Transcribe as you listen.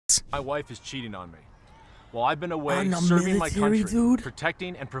My wife is cheating on me. While I've been away serving my country,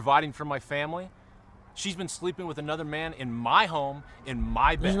 protecting and providing for my family, she's been sleeping with another man in my home, in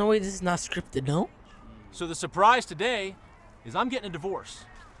my bed. There's no way this is not scripted, no? So the surprise today is I'm getting a divorce,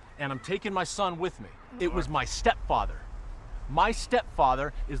 and I'm taking my son with me. It was my stepfather. My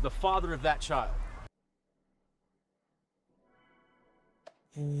stepfather is the father of that child.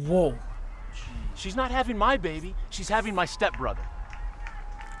 Whoa. She's not having my baby, she's having my stepbrother.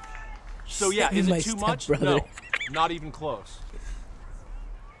 So yeah, is it too much? No, not even close. You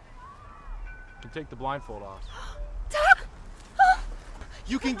can take the blindfold off. Doc!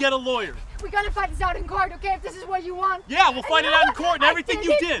 You can get a lawyer. We gotta fight this out in court, okay? If this is what you want. Yeah, we'll fight it out in court and everything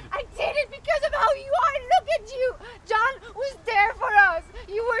you did. I did it because of how you are. Look at you. John was there for us.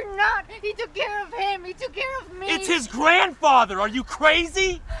 You were not. He took care of him. He took care of me. It's his grandfather. Are you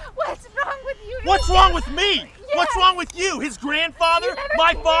crazy? What's wrong with you? What's wrong with me? Yes. What's wrong with you? His grandfather?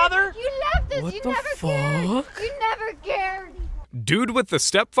 My father? You left us. What you the never fuck? cared. You never cared. Dude with the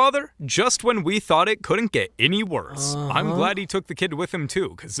stepfather? Just when we thought it couldn't get any worse. I'm glad he took the kid with him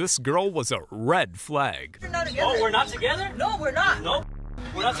too, because this girl was a red flag. Oh, we're not together? No, we're not. No,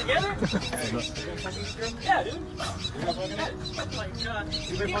 we're not together? Yeah, dude. Oh my God.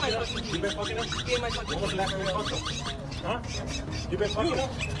 You been fucking up? Huh? You been fucking up?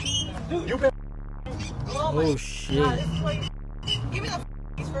 Dude, you been Oh shit. Give me the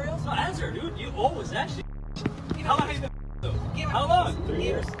keys for real. No, answer, dude. You always actually. How long have you been? How long? 3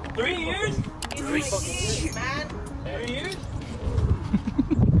 years. 3 years? 3 years, man. 3 years?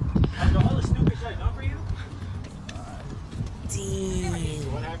 After all the stupid shit I've done for you?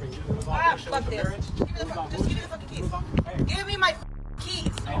 Damn. What happened? Fuck this. Just give me the fucking keys. Give me my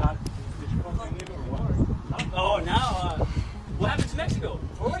keys. Oh, now, what happened to Mexico?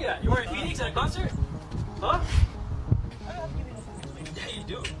 Where were you at? You were in Phoenix at a concert? Huh? Yeah, you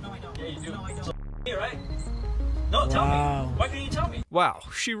do. No, I don't. Yeah, you do. No, I don't. So, right? No, tell me. Why can't you tell me? Wow,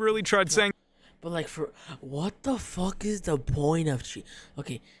 she really tried saying. But like, for what the fuck is the point of cheat?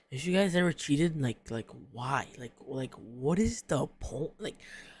 Okay, if you guys ever cheated, like why? Like what is the point? Like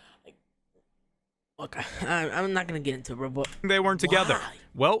okay, I'm not gonna get into it, bro. But They weren't together. why?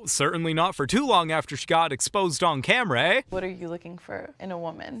 Well, certainly not for too long after she got exposed on camera, eh? What are you looking for in a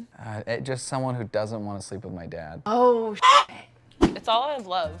woman? Just someone who doesn't want to sleep with my dad. Oh, it's all in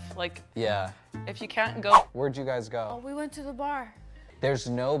love. Like, Yeah. if you can't go. Where'd you guys Oh, go? we went to the bar. There's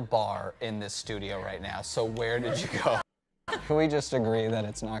no bar in this studio right now, so where did you go? Can we just agree that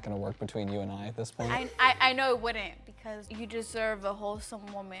it's not going to work between you and I at this point? I know it wouldn't, because you deserve a wholesome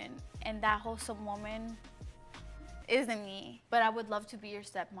woman, and that wholesome woman isn't me. But I would love to be your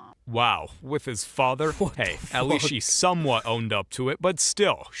stepmom. Wow, with his father? Hey, at least she somewhat owned up to it, but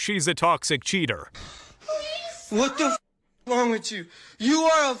still, she's a toxic cheater. What the f wrong with you? You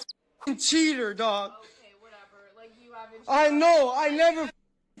are a f***ing cheater, dog. Okay, whatever. Like, you haven't. I know. I never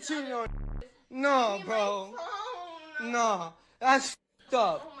cheated on. No, bro. No, that's f***ed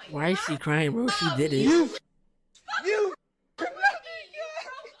up. Why is she crying, bro? She did it. You. You broke up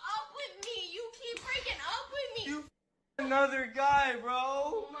with me. You keep breaking up with me. You another guy, bro.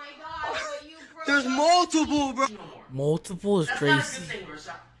 Oh my God, but you broke There's up. multiple, bro. Multiple is crazy. That's not a good thing,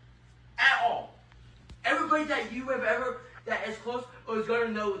 Marissa. At all. Everybody that you have ever that is close is gonna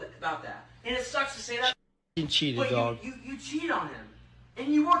know about that. And it sucks to say that. You cheated, But dog. you cheated on him.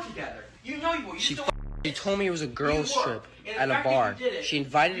 And you were together. You know you were. She told me it was a girls' trip at a bar. She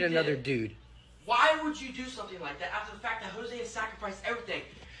invited another dude. Why would you do something like that after the fact that Jose has sacrificed everything?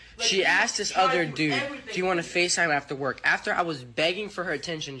 Like, She asked this other dude, everything do you want to FaceTime after work? After I was begging for her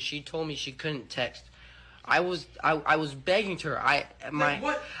attention, she told me she couldn't text. I was begging to her. I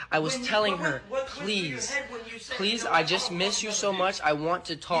was telling her, please, I just miss you so much. I want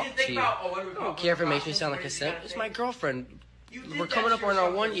to talk to you. I don't care if it makes me sound like a simp. It's my girlfriend. We're coming up on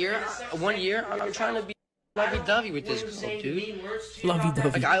our 1 year. I'm trying to be lovey-dovey with this girl, dude.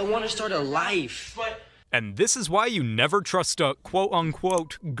 Lovey-dovey. Like, I want to start a life. And this is why you never trust a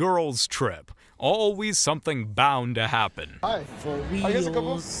quote-unquote girls' trip. Always something bound to happen. Hi. For Are you guys a couple?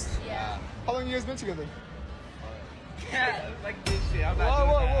 reals. Yeah. How long you guys been together? Yeah, like this shit. I'm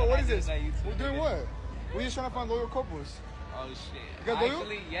Whoa, what is this? We're doing what? We're just trying to find loyal couples. Oh shit. You guys loyal?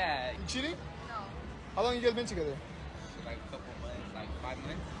 Actually, yeah. You cheating? No. How long you guys been together? Like a couple months, like 5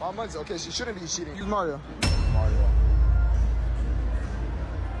 months. 5 months? Okay, she shouldn't be cheating. Use Mario.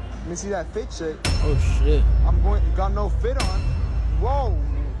 Let me see that fit shit. Oh shit. You got no fit on. Whoa.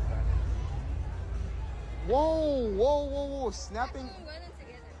 Whoa. Snapping.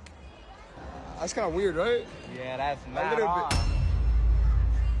 That's kind of weird, right? Yeah, that's A mad little on. bit.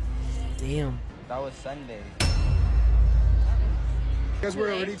 Damn. That was Sunday. guys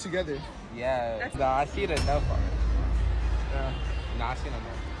were already together. Yeah. No, I see it enough. No, I see it enough.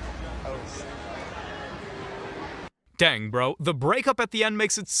 Oh. Dang, bro, the breakup at the end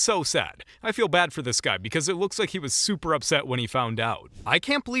makes it so sad. I feel bad for this guy because it looks like he was super upset when he found out. I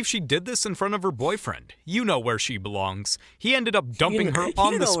can't believe she did this in front of her boyfriend. You know where she belongs. He ended up dumping her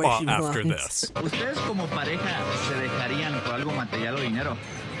on the spot after this. ¿Ustedes como pareja se dejarían por algo material o dinero?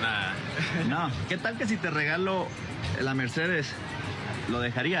 Nah. No. ¿Qué tal que si te regalo la Mercedes, lo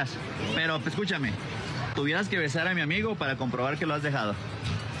dejarías? Pero escúchame, tuvieras que besar a mi amigo para comprobar que lo has dejado.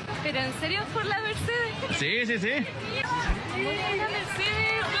 ¿Pero en serio por la Mercedes? Sí, sí, sí. La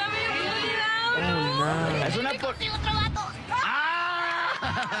Mercedes, la Es una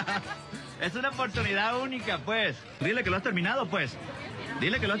 ¡Ah! Es una oportunidad única, pues. Dile que lo has terminado, pues.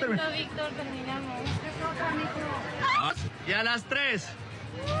 Dile que lo has terminado. Víctor, terminamos. Y a las 3.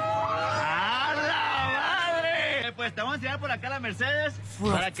 ¡A la madre! Pues te vamos a enseñar por acá la Mercedes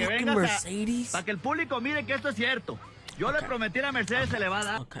para que vengas para que el público mire que esto es cierto. Yo le prometí a la Mercedes se le va a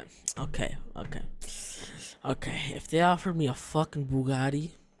dar. Okay, if they offered me a fucking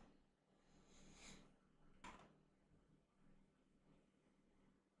Bugatti.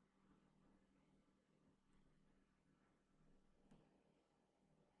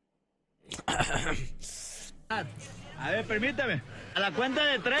 A ver, permíteme. A la cuenta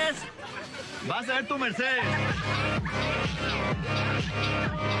de 3 vas a ver tu Mercedes.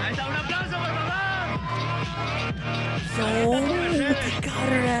 Ahí está, un aplauso, por favor.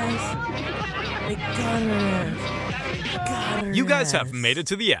 You guys have made it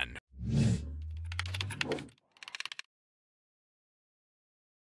to the end.